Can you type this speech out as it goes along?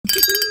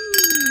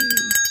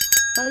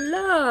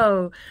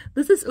Hello,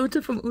 this is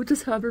Ute from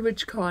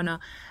utes-herbal-corner,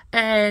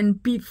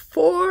 and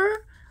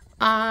before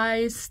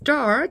I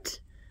start,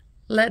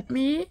 let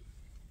me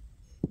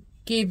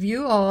give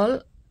you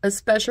all a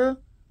special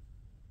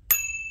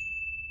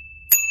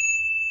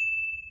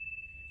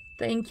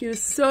thank you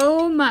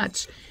so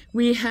much.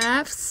 We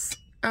have,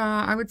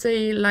 I would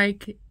say,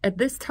 like at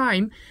this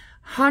time,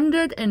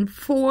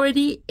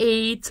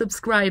 148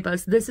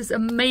 subscribers. This is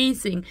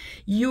amazing.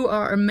 You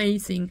are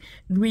amazing.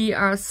 We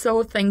are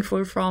so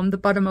thankful from the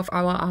bottom of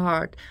our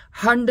heart.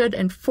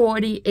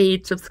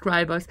 148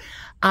 subscribers.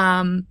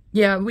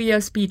 Yeah, we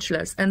are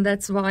speechless, and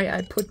that's why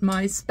I put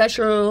my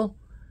special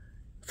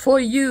for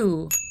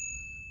you.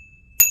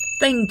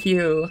 Thank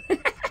you.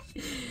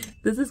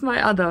 This is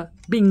my other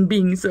bing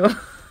bing, so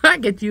I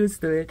get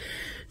used to it.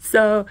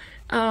 So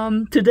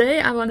today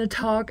I want to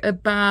talk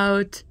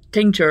about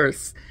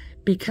tinctures,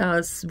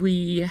 because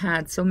we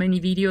had so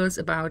many videos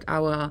about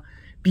our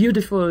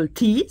beautiful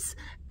teas,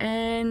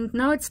 and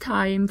now it's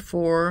time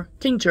for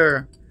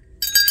tincture.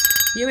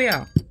 Here we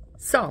are.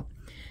 So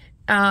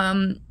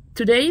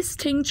today's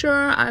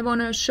tincture I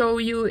want to show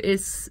you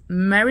is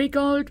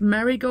Marigold.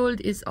 Marigold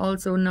is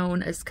also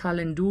known as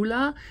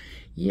Calendula.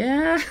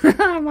 Yeah,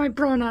 my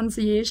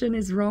pronunciation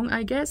is wrong,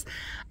 I guess.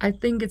 I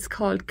think it's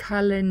called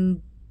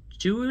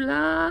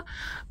Calendula.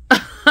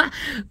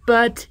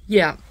 But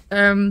yeah,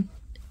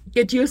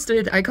 get used to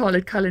it, I call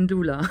it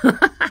Calendula.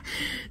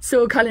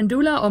 So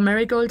Calendula or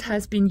Marigold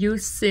has been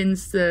used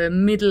since the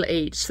Middle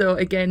Age, so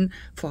again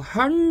for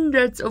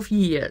hundreds of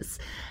years,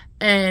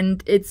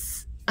 and it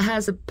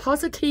has a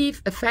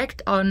positive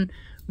effect on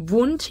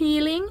wound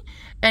healing,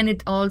 and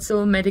it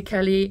also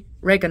medically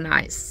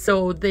recognized.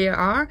 So there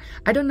are,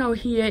 I don't know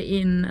here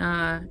in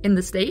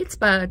the States,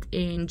 but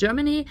in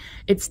Germany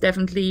it's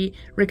definitely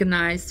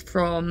recognized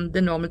from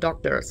the normal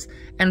doctors,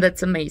 and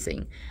that's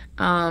amazing.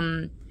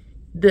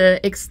 The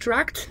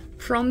extract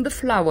from the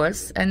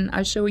flowers, and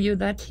I show you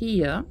that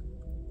here.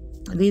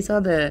 These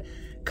are the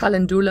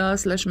Calendula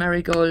 /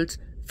 Marigold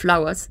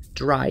flowers,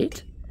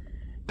 dried.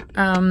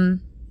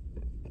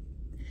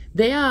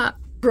 They are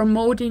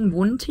promoting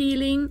wound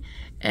healing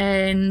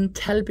and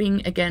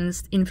helping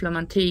against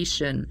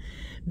inflammation.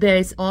 There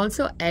is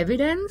also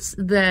evidence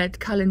that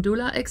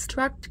Calendula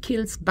extract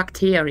kills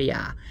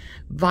bacteria,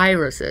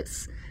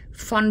 viruses,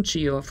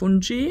 fungi,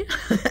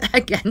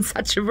 again,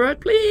 such a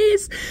word,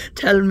 please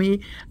tell me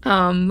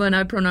when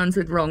I pronounce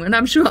it wrong, and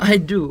I'm sure I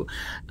do,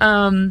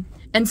 and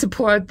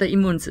support the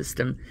immune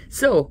system.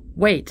 So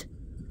wait,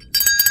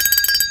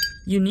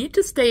 you need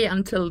to stay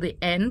until the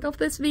end of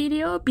this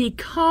video,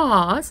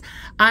 because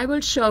I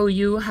will show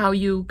you how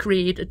you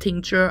create a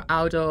tincture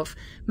out of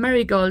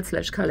Marigold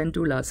 /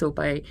 Calendula. So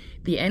by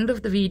the end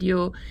of the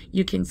video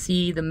you can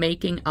see the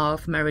making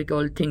of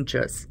Marigold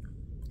tinctures.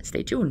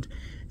 Stay tuned.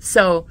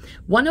 So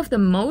one of the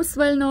most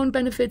well-known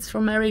benefits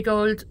from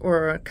Marigold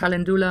or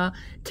Calendula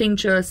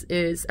tinctures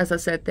is, as I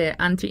said, their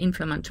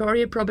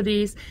anti-inflammatory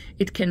properties.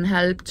 It can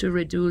help to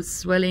reduce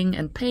swelling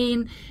and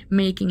pain,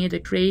 making it a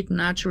great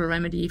natural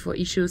remedy for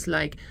issues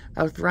like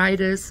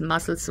arthritis,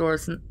 muscle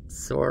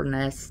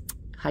soreness,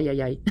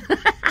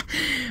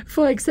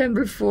 for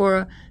example,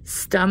 for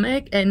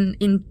stomach and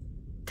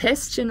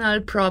intestinal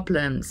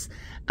problems,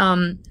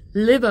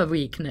 liver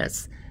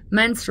weakness,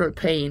 menstrual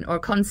pain or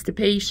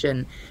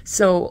constipation.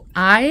 So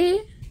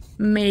I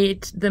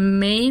made the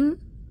main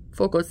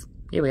focus,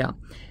 here we are.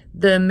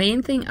 The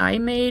main thing I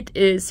made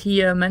is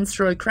here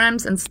menstrual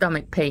cramps and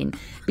stomach pain,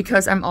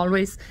 because I'm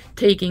always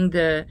taking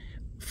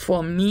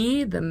for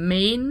me, the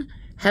main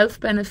health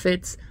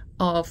benefits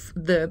of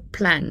the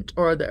plant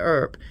or the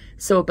herb.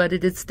 So, but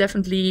it is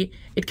definitely,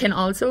 it can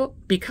also,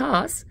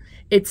 because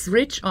it's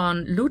rich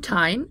on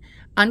lutein,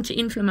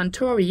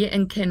 anti-inflammatory,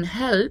 and can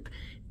help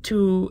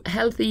to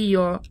healthy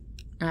your,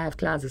 I have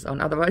glasses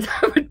on, otherwise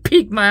I would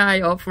peek my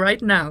eye off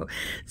right now.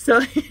 So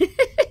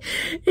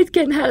it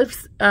can help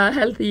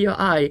healthy your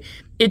eye.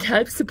 It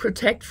helps to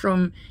protect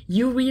from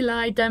UV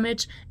light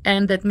damage,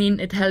 and that means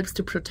it helps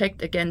to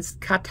protect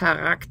against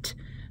cataract.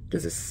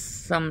 This is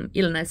some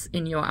illness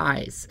in your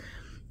eyes.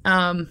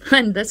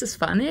 And this is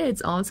funny,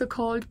 it's also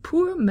called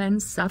poor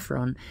man's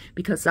saffron,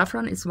 because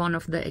saffron is one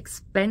of the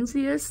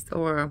expensiest,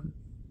 or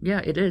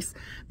yeah, it is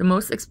the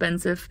most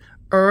expensive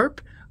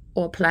herb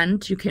or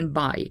plant you can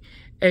buy.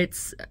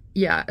 It's,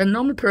 yeah, a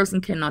normal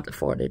person cannot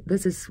afford it.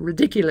 This is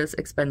ridiculous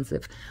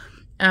expensive.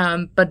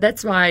 But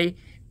that's why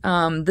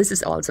this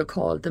is also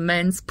called the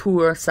man's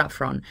poor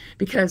saffron.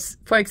 Because,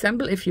 for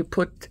example, if you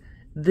put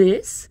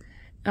this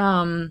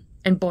and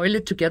boil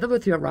it together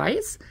with your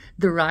rice,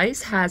 the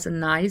rice has a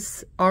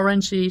nice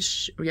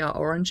orangish, yeah,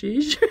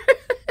 orangish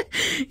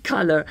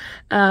color.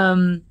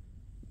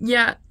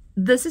 Yeah,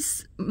 this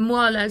is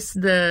more or less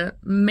the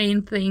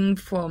main thing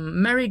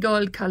from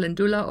Marigold,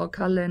 Calendula or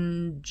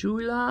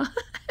Calendula.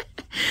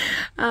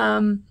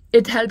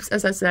 It helps,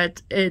 as I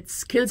said, it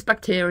kills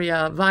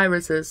bacteria,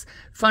 viruses,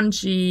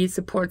 fungi,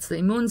 supports the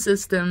immune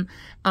system,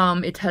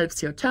 it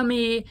helps your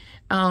tummy,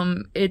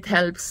 it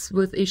helps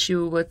with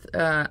issue with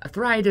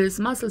arthritis,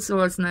 muscle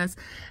soreness,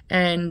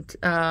 and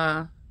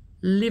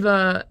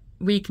liver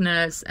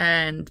weakness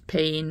and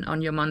pain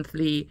on your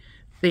monthly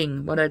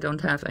thing, what I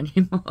don't have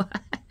anymore.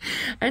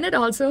 And it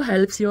also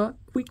helps your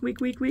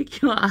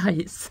your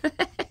eyes.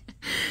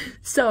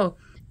 So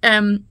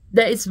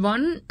there is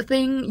one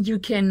thing you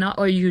cannot,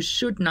 or you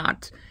should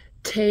not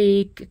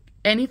take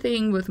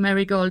anything with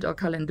Marigold or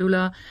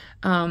Calendula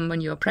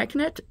when you're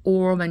pregnant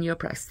or when you're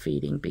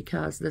breastfeeding,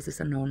 because this is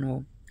a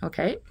no-no.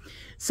 Okay,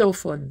 so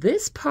for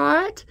this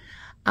part,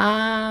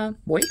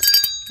 wait.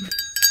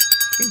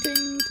 Ting,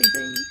 ting, ting,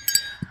 ting.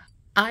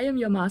 I am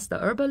your master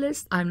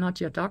herbalist. I'm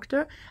not your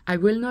doctor. I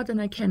will not and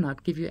I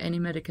cannot give you any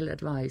medical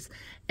advice.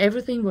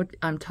 Everything what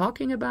I'm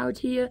talking about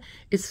here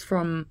is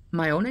from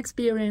my own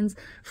experience,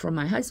 from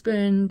my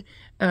husband,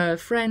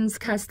 friends,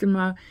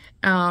 customer,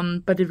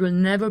 but it will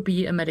never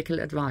be a medical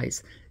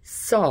advice.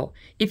 So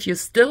if you're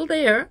still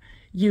there,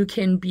 you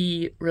can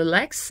be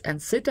relaxed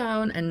and sit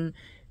down and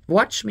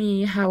watch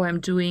me how I'm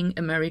doing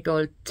a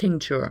Marigold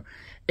tincture.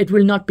 It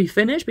will not be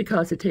finished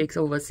because it takes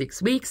over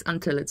 6 weeks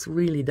until it's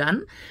really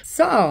done.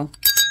 So,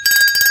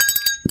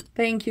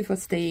 thank you for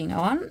staying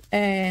on.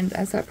 And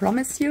as I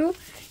promised you,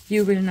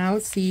 you will now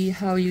see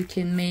how you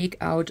can make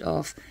out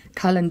of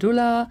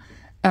Calendula.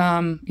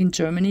 In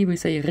Germany, we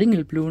say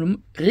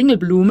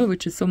Ringelblume,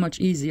 which is so much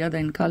easier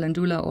than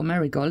Calendula or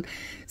Marigold.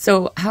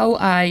 So, how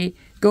I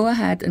go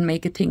ahead and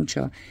make a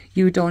tincture.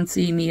 You don't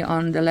see me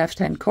on the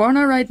left-hand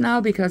corner right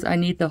now because I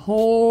need the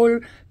whole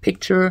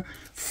picture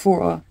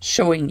for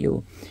showing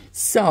you.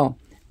 So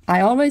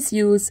I always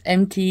use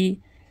empty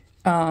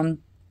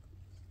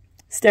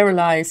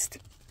sterilized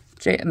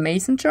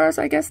mason jars,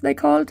 I guess they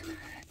called,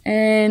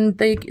 and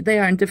they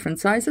are in different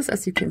sizes,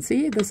 as you can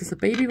see. This is a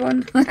baby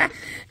one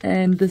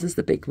and this is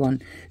the big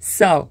one.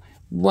 So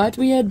what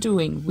we are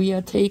doing, we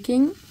are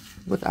taking,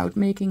 without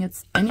making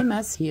it any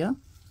mess here,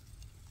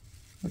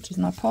 which is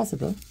not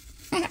possible.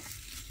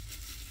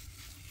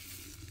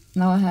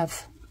 Now I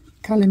have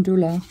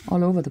Calendula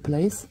all over the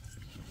place.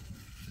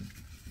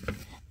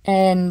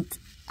 And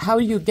how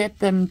you get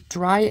them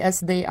dry as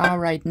they are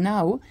right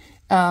now,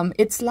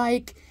 it's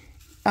like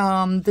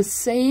the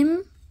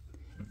same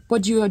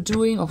what you are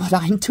doing, or what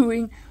I'm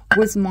doing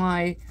with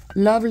my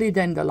lovely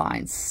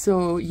dandelions.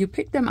 So you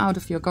pick them out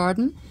of your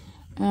garden,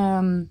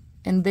 and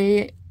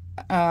they,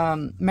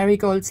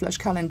 Marigold /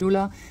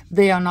 Calendula,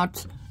 they are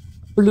not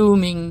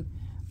blooming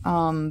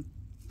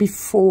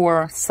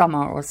before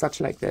summer or such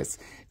like this,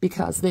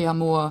 because they are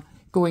more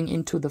going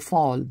into the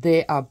fall.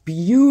 They are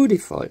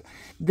beautiful.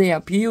 They are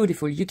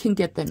beautiful. You can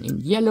get them in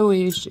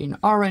yellowish, in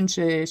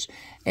orangish,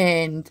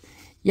 and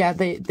yeah,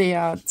 they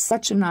are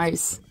such a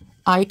nice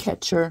eye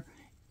catcher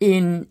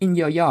in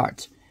your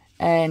yard.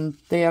 And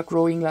they are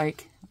growing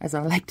like, as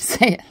I like to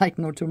say, like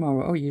no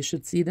tomorrow. Oh, you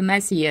should see the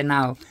mess here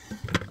now.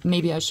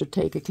 Maybe I should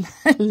take a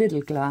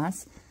little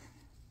glass,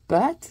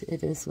 but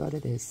it is what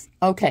it is.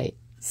 Okay,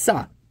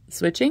 so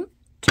switching.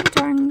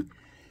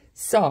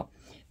 So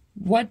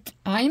what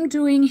I'm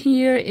doing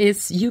here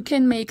is, you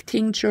can make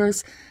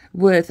tinctures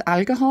with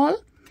alcohol.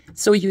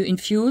 So you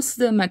infuse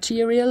the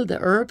material, the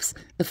herbs,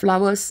 the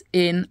flowers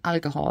in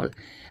alcohol.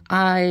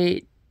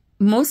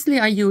 Mostly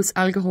I use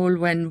alcohol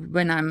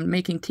when I'm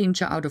making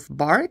tincture out of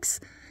barks,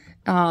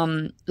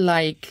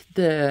 like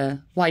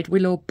the white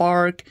willow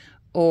bark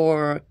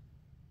or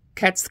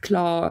cat's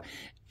claw.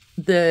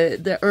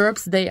 The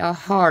herbs, they are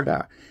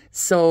harder.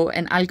 So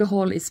an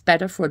alcohol is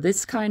better for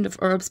this kind of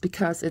herbs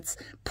because it's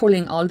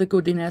pulling all the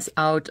goodiness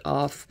out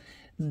of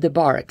the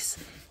barks.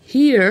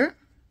 Here,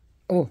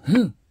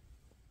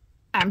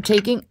 I'm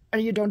taking,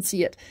 you don't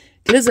see it,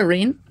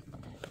 glycerine,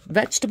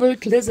 vegetable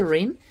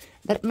glycerine,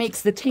 that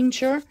makes the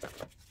tincture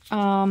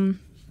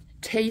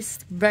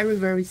taste very,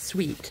 very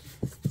sweet.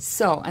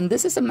 So, and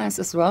this is a mess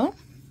as well.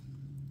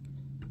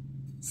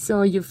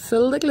 So you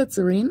fill the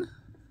glycerine,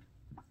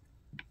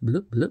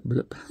 bloop, bloop,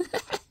 bloop,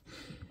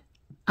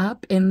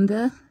 up in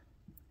the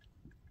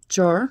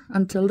jar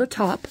until the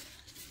top.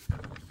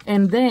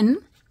 And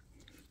then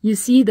you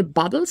see the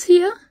bubbles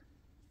here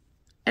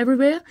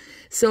everywhere.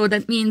 So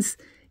that means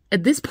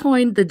at this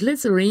point the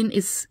glycerine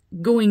is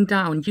going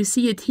down. You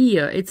see it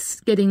here. It's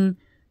getting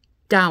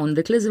down.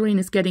 The glycerine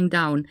is getting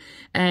down,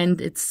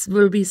 and it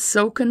will be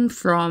soaken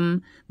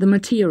from the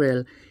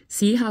material.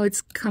 See how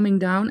it's coming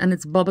down, and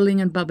it's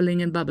bubbling and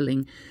bubbling and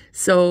bubbling.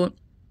 So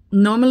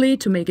normally,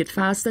 to make it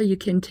faster, you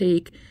can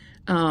take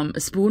a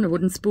spoon, a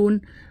wooden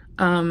spoon,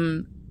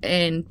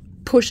 and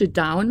push it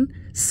down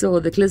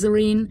so the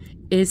glycerine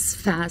is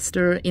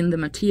faster in the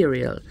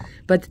material.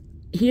 But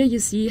here you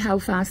see how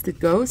fast it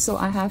goes, so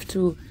I have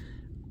to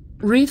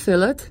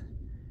refill it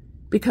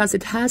because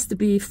it has to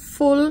be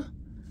full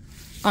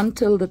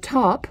until the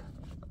top.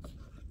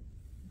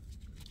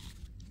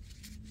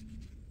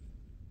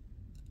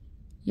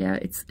 Yeah,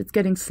 it's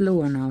getting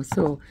slower now.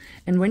 So,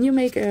 and when you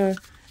make a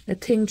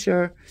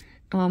tincture,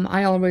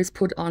 I always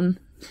put on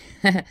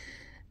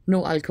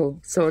no alcohol.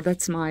 So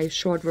that's my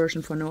short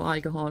version for no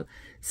alcohol.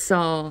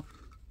 So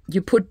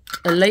you put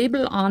a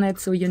label on it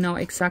so you know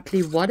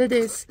exactly what it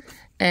is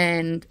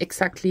and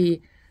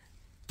exactly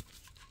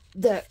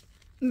the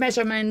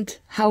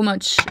measurement, how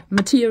much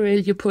material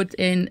you put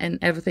in and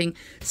everything.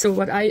 So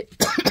what I,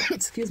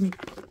 excuse me,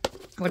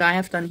 what I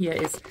have done here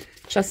is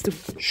just to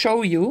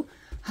show you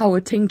how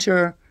a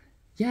tincture,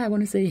 yeah, I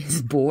want to say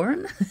is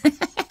born.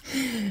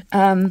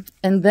 And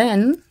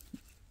then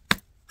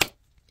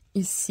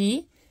you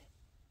see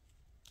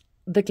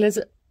the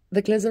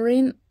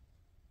glycerin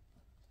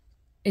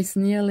is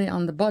nearly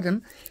on the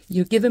bottom.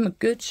 You give him a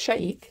good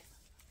shake.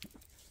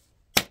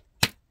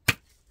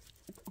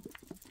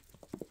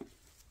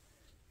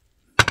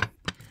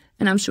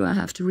 And I'm sure I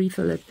have to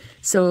refill it.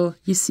 So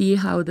you see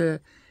how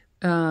the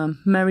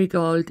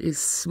marigold is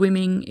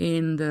swimming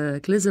in the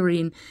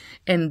glycerin.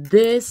 And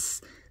this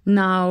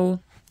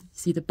now,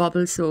 see the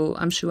bubbles, so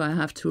I'm sure I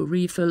have to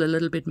refill a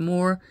little bit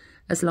more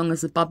as long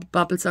as the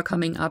bubbles are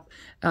coming up.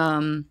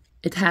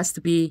 It has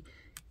to be,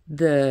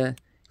 the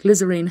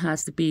glycerin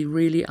has to be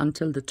really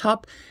until the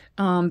top,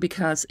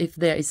 because if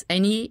there is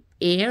any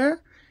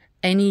air,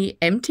 any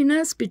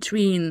emptiness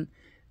between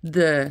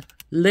the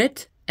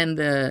lid and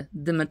the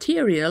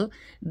material,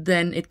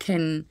 then it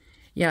can,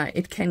 yeah,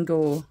 it can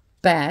go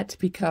bad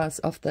because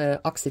of the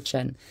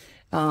oxygen.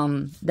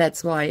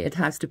 That's why it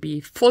has to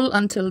be full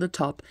until the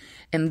top.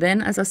 And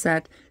then, as I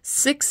said,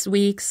 6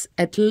 weeks,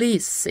 at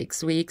least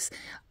 6 weeks,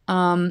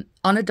 on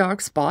a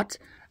dark spot.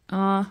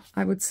 I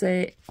would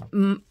say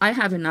I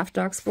have enough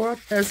dark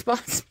spots,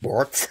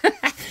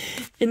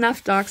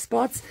 enough dark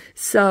spots.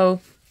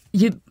 So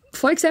you,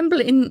 for example,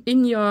 in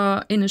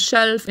a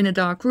shelf, in a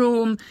dark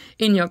room,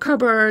 in your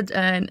cupboard,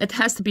 and it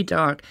has to be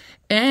dark.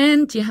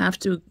 And you have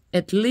to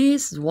at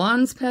least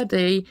once per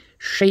day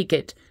shake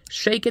it.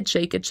 Shake it,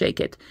 shake it, shake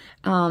it.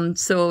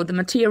 So the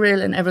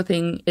material and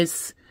everything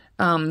is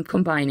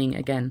combining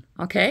again.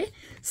 Okay?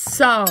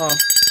 So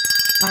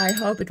I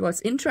hope it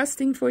was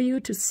interesting for you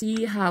to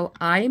see how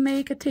I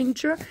make a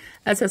tincture.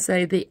 As I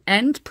say, the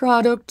end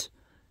product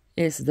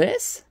is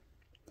this,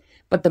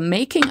 but the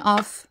making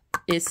of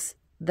is,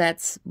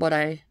 that's what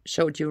I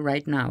showed you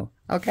right now.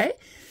 Okay?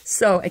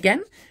 So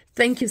again,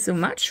 thank you so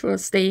much for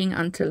staying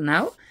until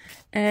now.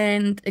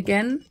 And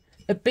again,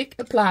 a big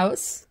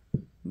applause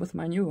with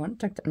my new one.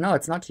 No,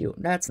 it's not you.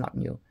 That's not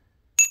new.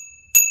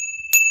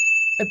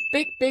 A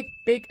big, big,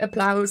 big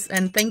applause,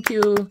 and thank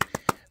you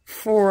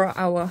for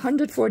our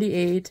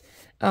 148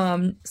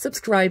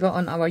 subscriber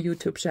on our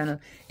YouTube channel.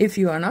 If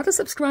you are not a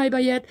subscriber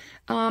yet,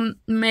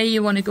 may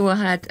you want to go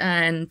ahead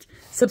and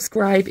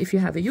subscribe if you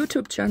have a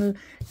YouTube channel,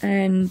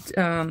 and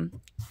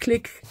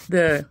click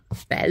the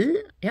bell.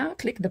 Yeah,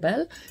 click the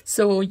bell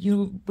so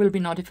you will be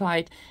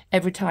notified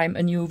every time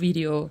a new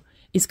video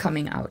is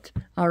coming out.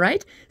 All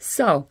right.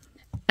 So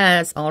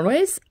as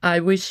always, I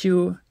wish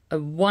you a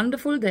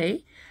wonderful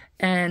day,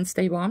 and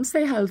stay warm,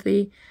 stay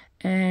healthy,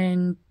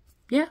 and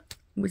yeah,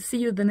 we'll see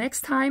you the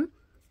next time.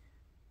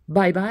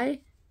 Bye-bye.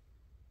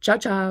 Ciao,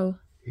 ciao.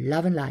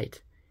 Love and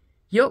light.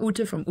 Your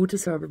Ute from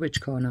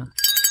Utes-Herbal-Corner.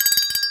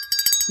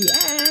 The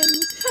end.